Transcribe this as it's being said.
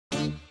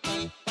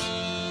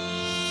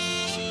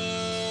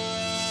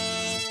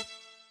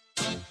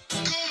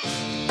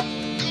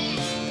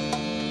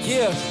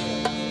Yeah.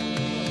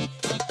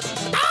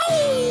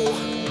 Ow!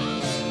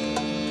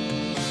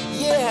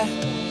 Yeah.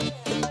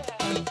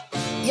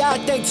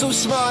 Y'all think too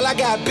small, I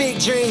got big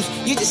dreams.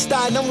 You just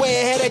starting, I'm way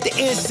ahead at the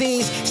end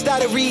scenes.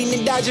 Started reading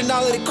and dodging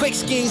all of the quick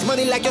schemes.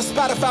 Money like your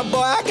Spotify,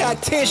 boy, I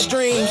got 10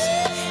 streams.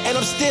 And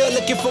I'm still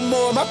looking for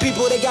more. My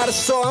people, they got a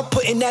soar, I'm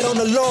putting that on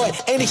the Lord.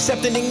 Ain't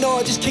accepting,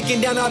 ignore, just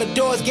kicking down all the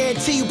doors.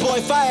 Guarantee you, boy,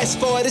 if I ask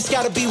for it, it's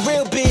gotta be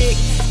real big.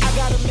 I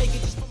gotta make it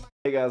just for my...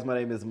 Hey guys, my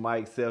name is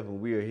Mike Self,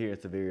 and we are here in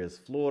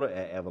Tavares, Florida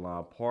at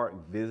Avalon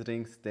Park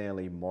visiting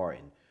Stanley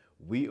Martin.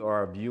 We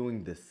are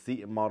viewing the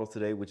Seaton model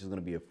today, which is going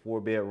to be a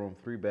 4-bedroom,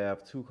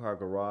 3-bath, 2-car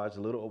garage, a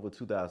little over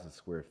 2,000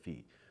 square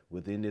feet.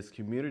 Within this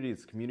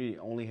community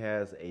only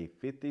has a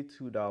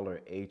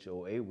 $52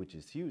 HOA, which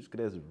is huge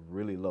because that's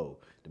really low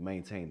to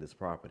maintain this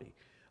property.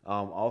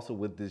 Also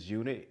with this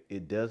unit,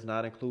 it does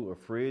not include a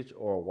fridge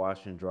or a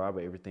wash and dry,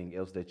 but everything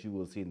else that you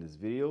will see in this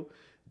video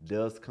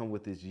does come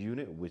with this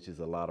unit, which is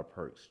a lot of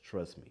perks,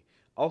 trust me.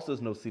 Also,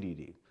 there's no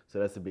CDD, so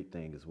that's a big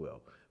thing as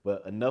well.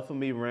 But enough of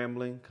me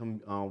rambling. Come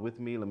with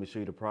me. Let me show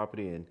you the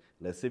property and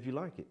let's see if you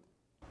like it.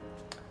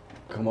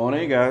 Come on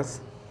in,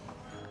 guys.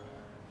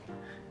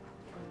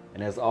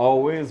 And as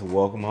always,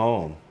 welcome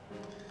home.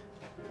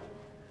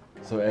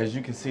 So as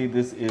you can see,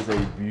 this is a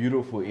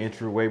beautiful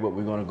entryway, but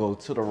we're gonna go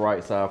to the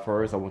right side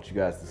first. I want you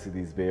guys to see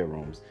these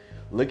bedrooms.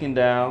 Looking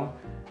down,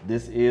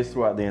 this is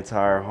throughout the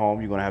entire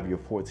home. You're gonna have your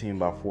 14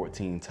 by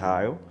 14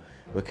 tile.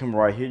 But come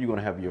right here, you're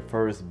gonna have your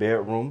first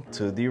bedroom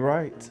to the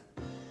right.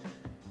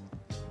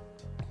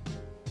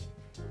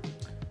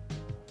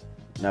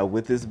 Now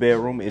with this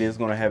bedroom, it is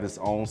going to have its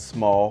own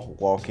small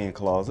walk-in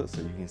closet,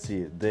 so you can see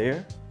it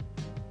there.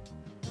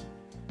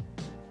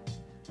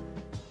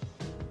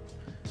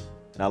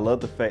 And I love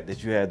the fact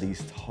that you have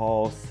these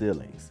tall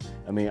ceilings.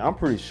 I mean, I'm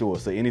pretty sure,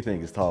 so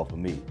anything is tall for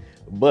me,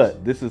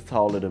 but this is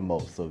taller than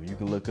most. So if you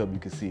can look up, you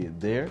can see it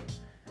there.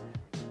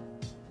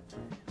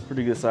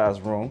 Pretty good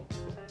sized room.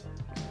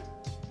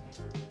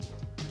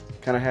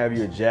 Kind of have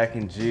your Jack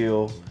and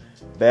Jill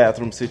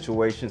bathroom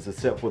situations,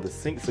 except for the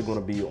sinks are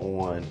going to be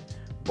on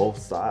both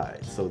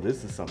sides, so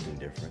this is something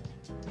different.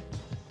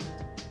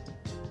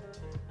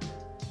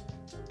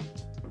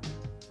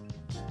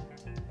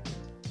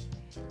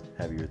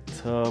 Have your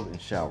tub and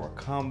shower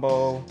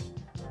combo.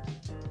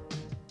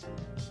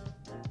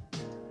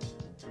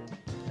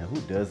 Now, who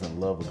doesn't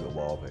love a good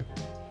wallpaper?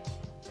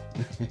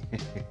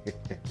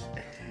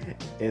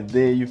 And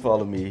then you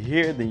follow me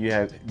here, then you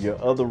have your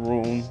other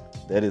room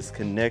that is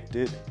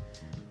connected.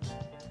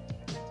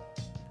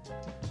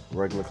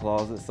 Regular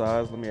closet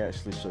size. Let me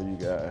actually show you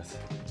guys.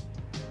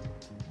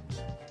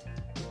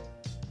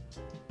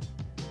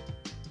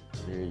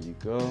 There you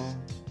go.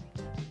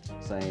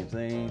 Same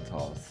thing,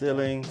 tall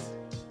ceilings.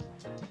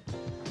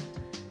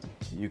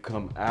 You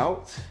come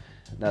out.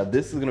 Now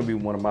this is gonna be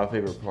one of my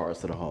favorite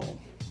parts of the home.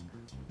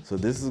 So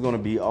this is gonna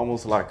be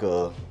almost like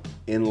a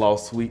in-law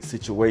suite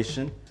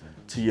situation.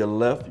 To your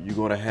left, you're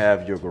gonna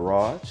have your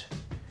garage.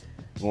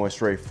 Going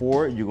straight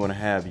forward, you're gonna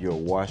have your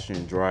wash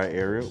and dry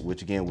area,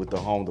 which again, with the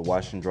home, the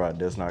wash and dry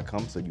does not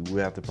come, so you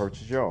will have to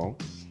purchase your own.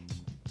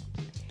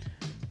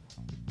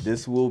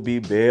 This will be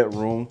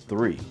bedroom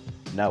 3.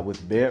 Now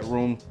with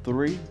bedroom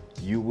 3,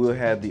 you will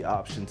have the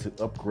option to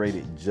upgrade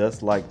it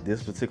just like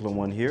this particular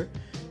one here.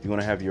 You're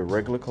gonna have your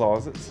regular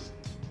closets,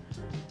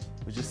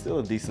 which is still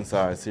a decent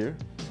size here.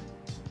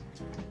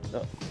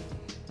 Oh.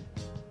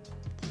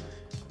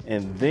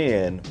 And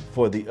then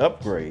for the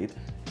upgrade,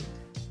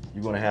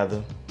 you're gonna have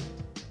the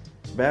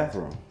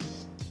bathroom.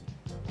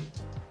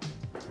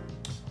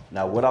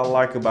 Now what I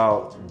like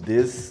about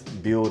this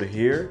build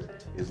here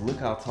is look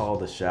how tall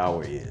the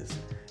shower is.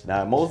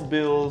 Now in most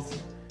builds,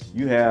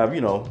 you have, you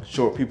know,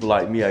 short people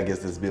like me, I guess,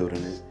 that's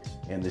building it,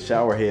 and the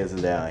shower heads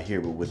are down here,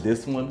 but with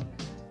this one,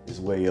 it's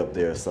way up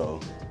there, so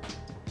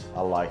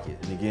I like it.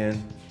 And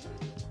again,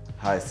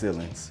 high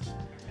ceilings.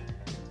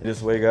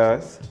 This way,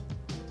 guys.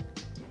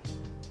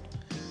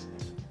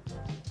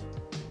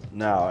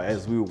 Now,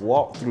 as we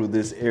walk through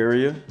this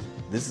area,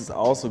 this is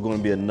also going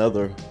to be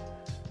another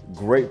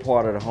great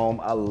part of the home.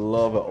 I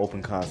love an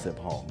open concept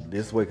home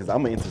this way because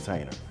I'm an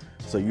entertainer.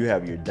 So you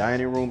have your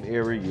dining room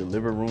area, your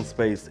living room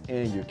space,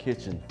 and your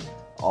kitchen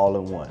all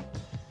in one.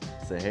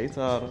 Say hey,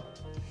 Tata.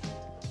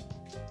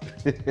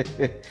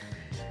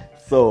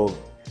 So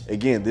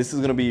again, this is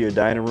going to be your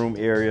dining room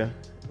area.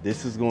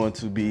 This is going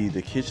to be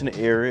the kitchen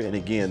area. And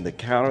again, the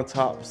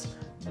countertops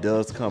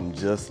does come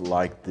just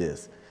like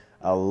this.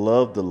 I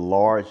love the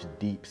large,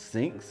 deep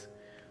sinks,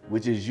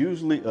 which is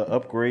usually an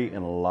upgrade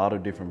in a lot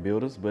of different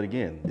builders, but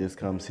again, this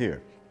comes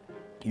here.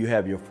 You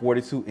have your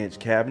 42-inch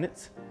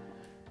cabinets.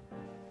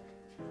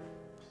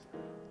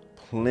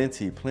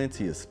 Plenty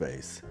of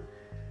space.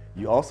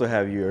 You also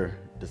have your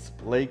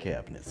display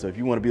cabinets. So if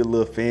you want to be a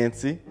little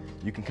fancy,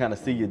 you can kind of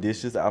see your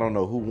dishes. I don't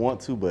know who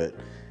wants to, but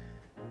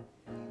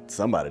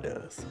somebody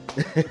does.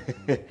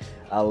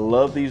 I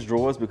love these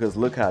drawers because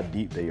look how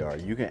deep they are.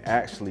 You can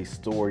actually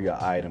store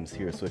your items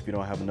here. So if you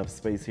don't have enough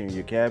space here in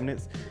your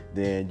cabinets,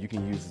 then you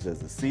can use this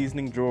as a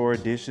seasoning drawer,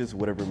 dishes,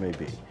 whatever it may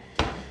be.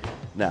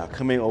 Now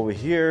coming over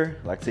here,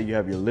 like I said, you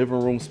have your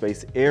living room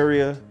space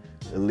area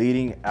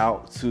leading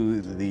out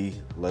to the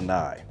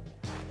lanai.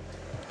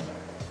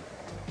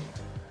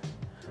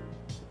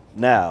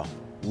 Now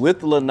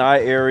with the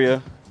lanai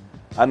area,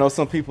 I know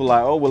some people are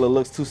like, oh, well, it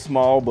looks too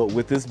small, but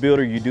with this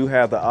builder, you do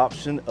have the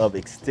option of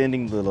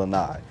extending the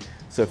lanai.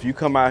 So if you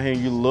come out here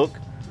and you look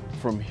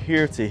from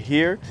here to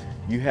here,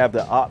 you have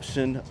the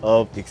option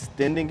of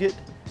extending it.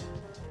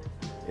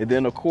 And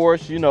then of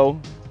course, you know,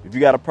 if you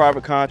got a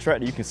private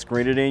contractor, you can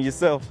screen it in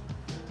yourself.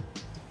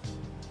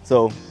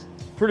 So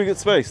pretty good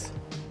space.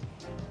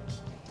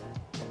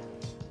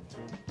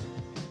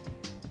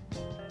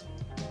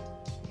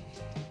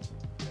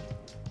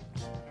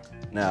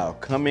 Now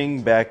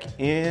coming back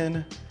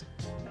in,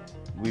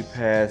 we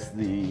pass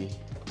the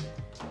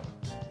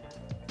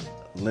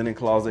linen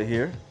closet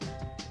here.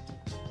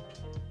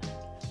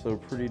 So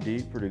pretty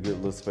deep, pretty good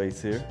little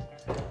space here.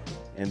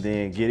 And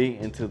then getting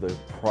into the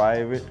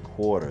private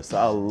quarters. So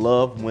I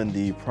love when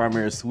the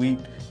primary suite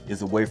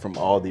is away from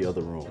all the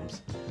other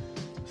rooms.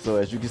 So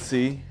as you can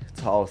see,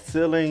 tall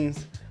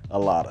ceilings, a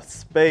lot of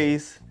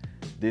space.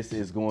 This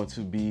is going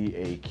to be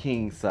a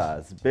king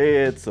size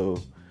bed. So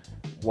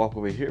walk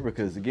over here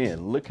because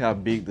again, look how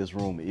big this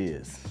room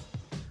is.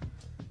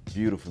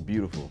 Beautiful,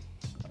 beautiful.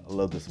 I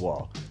love this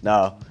wall.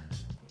 Now,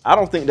 I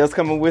don't think that's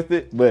coming with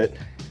it, but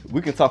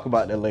we can talk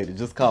about that later.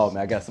 Just call me,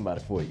 I got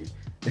somebody for you.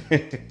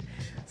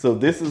 So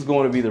this is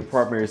going to be the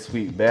primary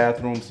suite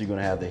bathroom. So you're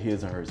gonna have the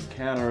his and hers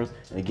counters.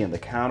 And again, the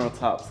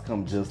countertops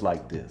come just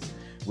like this,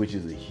 which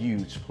is a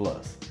huge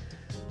plus.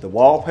 The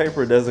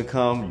wallpaper doesn't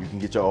come. You can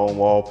get your own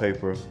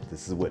wallpaper.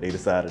 This is what they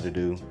decided to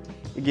do.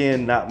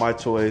 Again, not my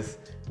choice.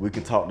 We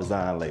can talk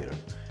design later.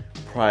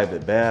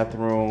 Private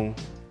bathroom.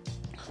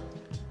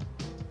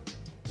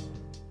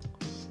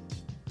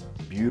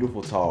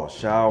 Beautiful tall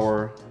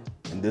shower.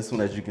 And this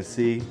one, as you can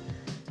see,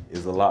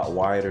 is a lot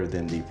wider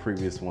than the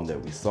previous one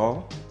that we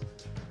saw.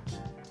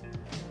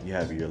 You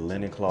have your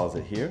linen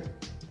closet here.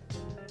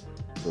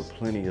 So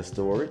plenty of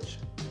storage.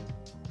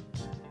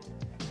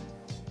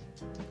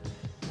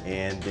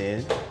 And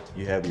then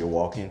you have your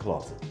walk-in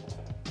closet.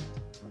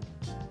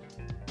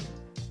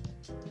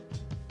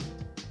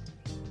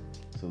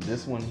 So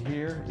this one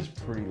here is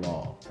pretty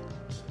long.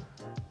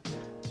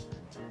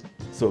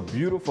 So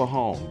beautiful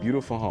home,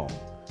 beautiful home.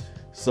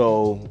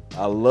 So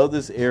I love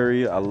this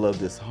area, I love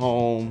this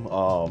home.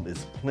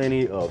 It's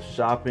plenty of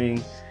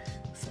shopping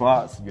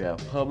spots. You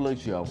have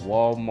Publix, you have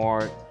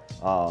Walmart.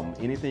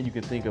 Anything you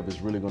can think of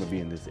is really gonna be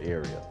in this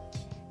area.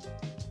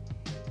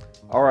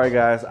 All right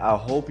guys, I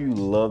hope you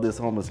love this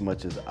home as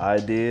much as I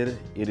did.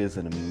 It is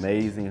an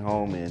amazing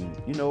home, and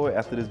you know what,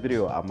 after this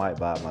video, I might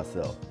buy it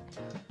myself.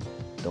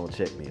 Don't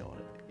check me on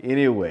it.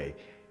 Anyway,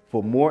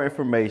 for more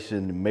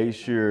information, make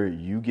sure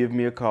you give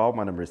me a call.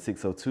 My number is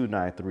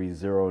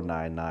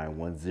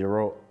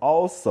 602-930-9910.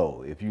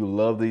 Also, if you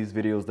love these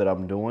videos that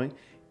I'm doing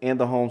and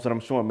the homes that I'm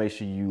showing, make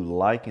sure you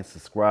like and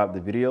subscribe the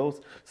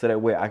videos so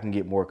that way I can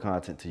get more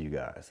content to you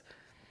guys.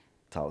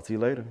 Talk to you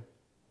later.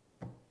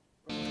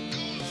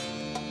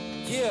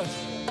 Yeah.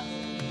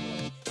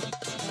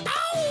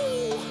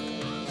 Ow!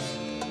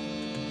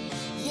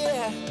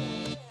 Yeah.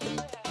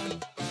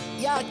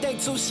 Y'all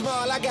think too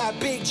small, I got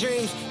big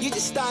dreams. You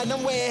just starting,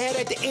 I'm way ahead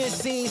at the end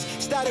scenes.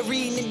 Started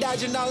reading and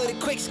dodging all of the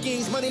quick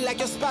schemes. Money like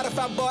your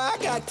Spotify, boy, I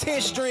got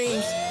 10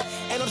 streams.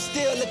 And I'm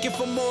still looking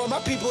for more. My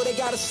people, they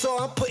got a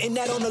soar, I'm putting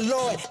that on the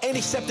Lord. Ain't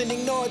accepting,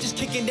 ignore, just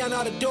kicking down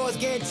all the doors.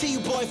 Guarantee you,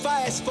 boy, if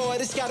I ask for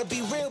it, it's gotta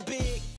be real big.